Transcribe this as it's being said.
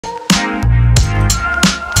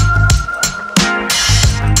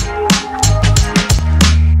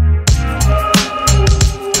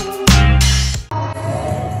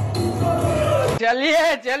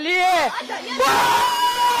चलिए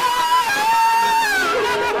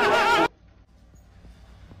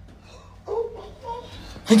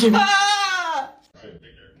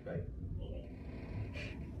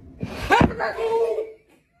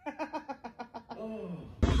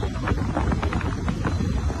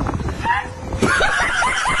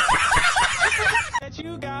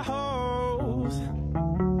You got hoes.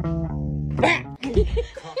 Come here,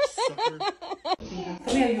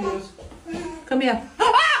 Julius. Come here.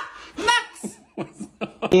 Max!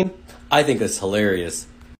 I think it's hilarious.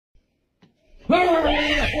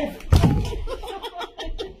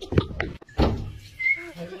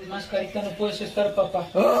 Más carita no puedes estar, papá.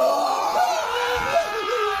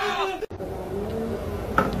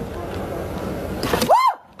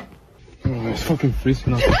 It's fucking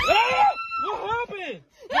freezing up.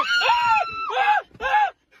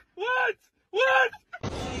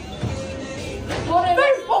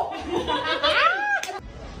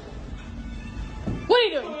 What are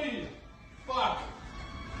you doing? Fuck.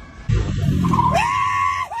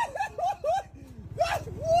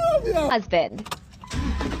 Husband.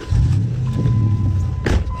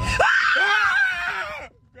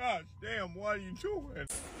 Gosh damn, what are you doing?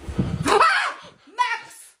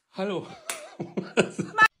 Max! Hallo.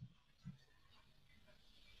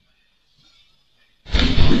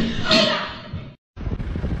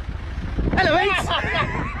 Hello, mates.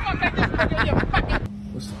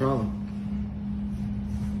 What's the problem?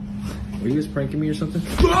 Were you just pranking me or something?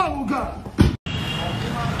 Oh god!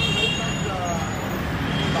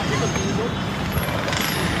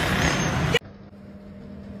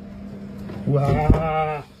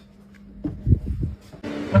 Wow.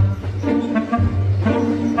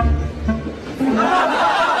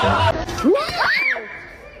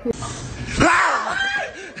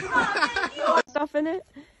 Stuff in it.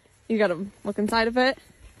 You gotta look inside of it.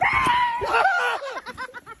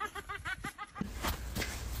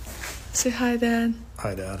 Say hi, Dad.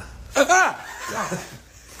 Hi, Dad.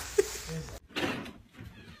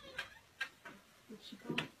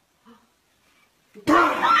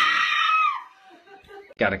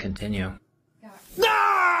 Gotta continue.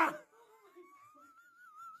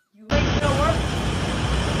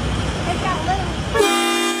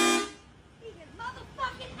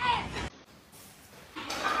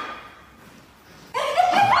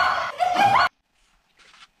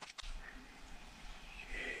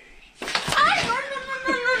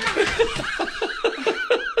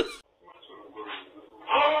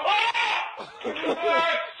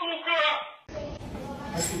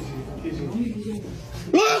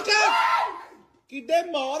 Que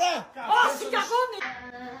demora! Oh, se cagou nele!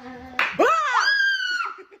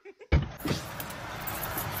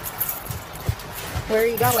 Where are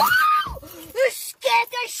you going? You scared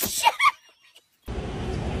the shit!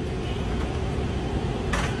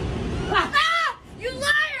 Ah! You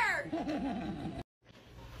liar!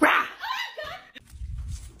 Ah!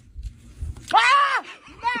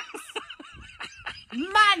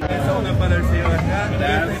 Man! Esa una para el señor acá,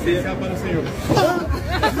 esa para el señor.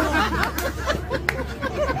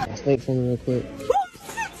 Wait for me real quick.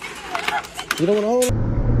 You don't want to hold?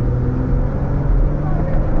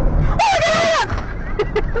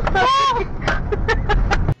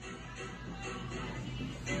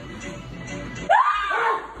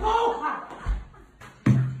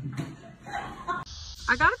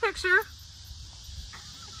 I got a picture.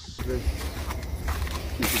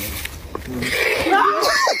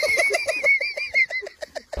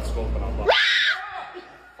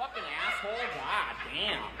 Fucking asshole, god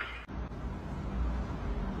damn.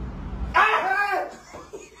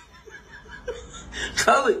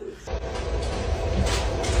 Charlie.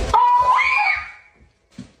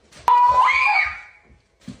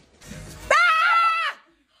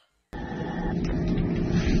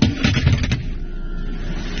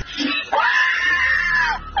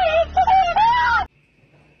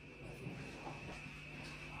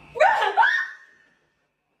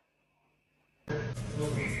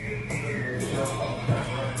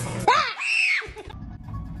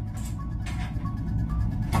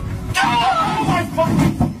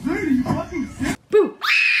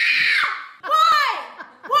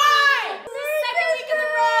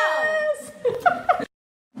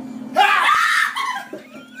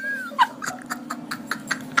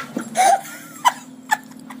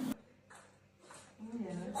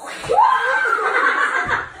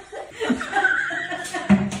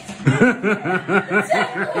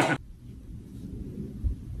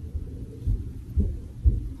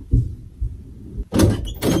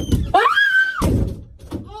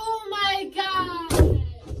 Oh my god!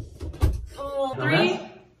 3,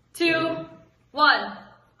 2, 1.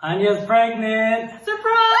 Honey. Tanya's pregnant.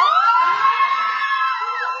 Surprise!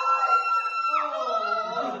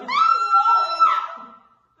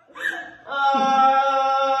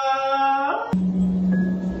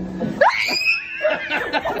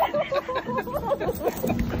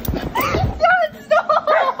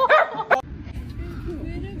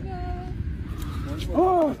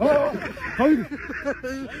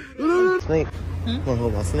 Snake. Wanna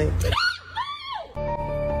hold my snake?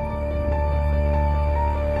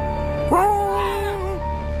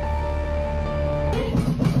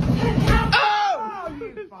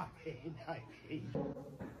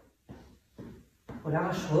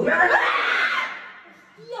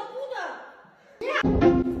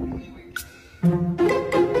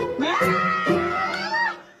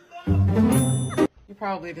 You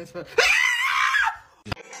probably just put.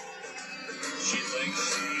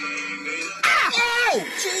 Oh,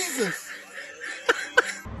 Jesus!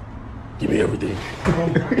 Give me everything.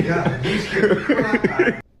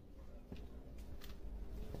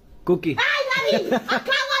 Cookie.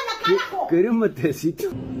 ¿Quieres un matecito?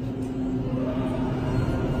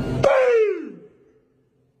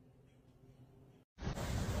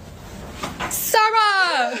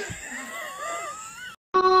 Sarah!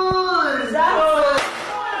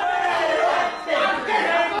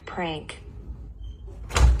 Prank.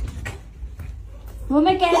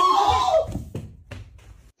 Woman get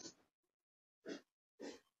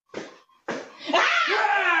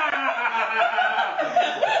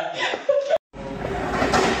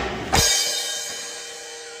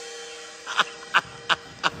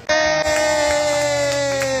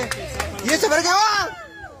 ¿Y eso para qué va?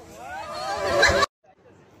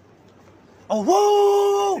 Oh,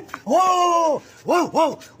 whoa! Whoa! Whoa!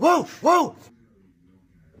 Whoa! Whoa! Whoa!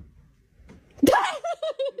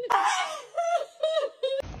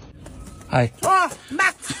 Hi. Oh,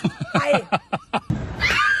 Max! Hi!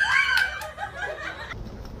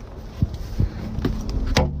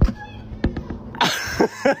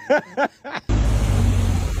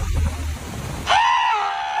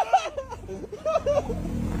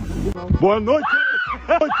 Boa noite!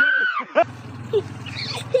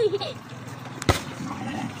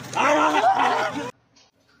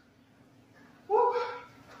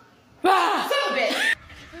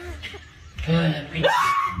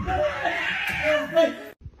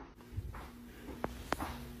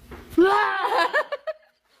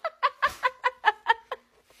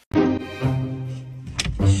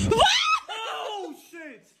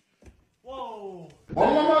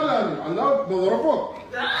 والله ما داري انا بضربك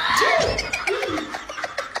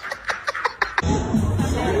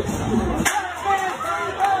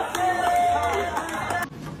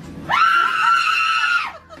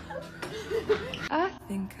I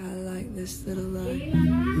think I like this little life.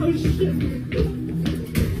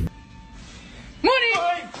 Morning!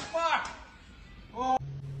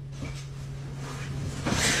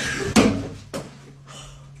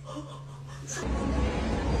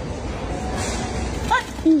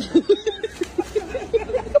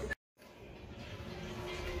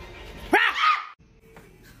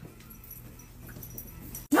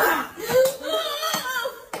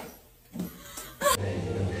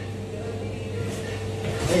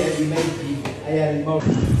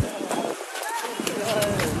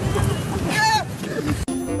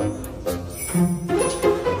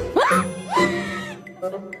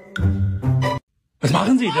 Was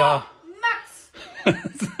machen Sie da? Max!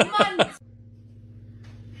 Mann!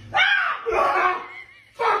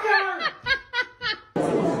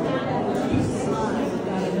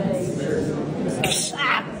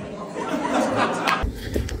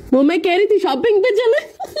 वो मैं कह रही थी shopping पे चले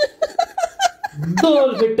तो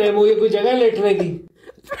फिर time हो गया कोई जगह लेटने की.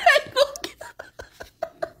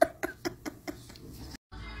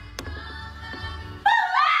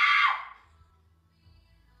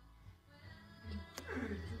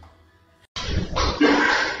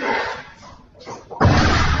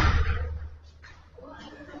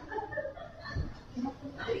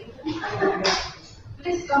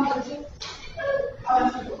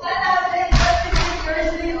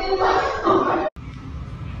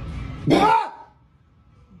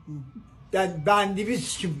 بندی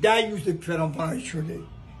بیست ده yüzlük falan bana şöyle.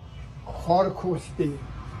 Harikosti.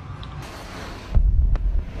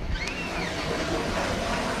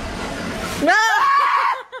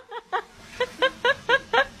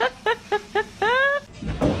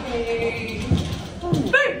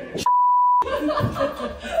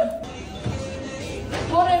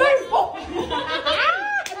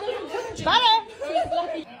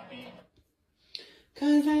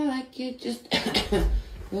 Cause I like you just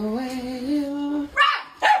the way you are.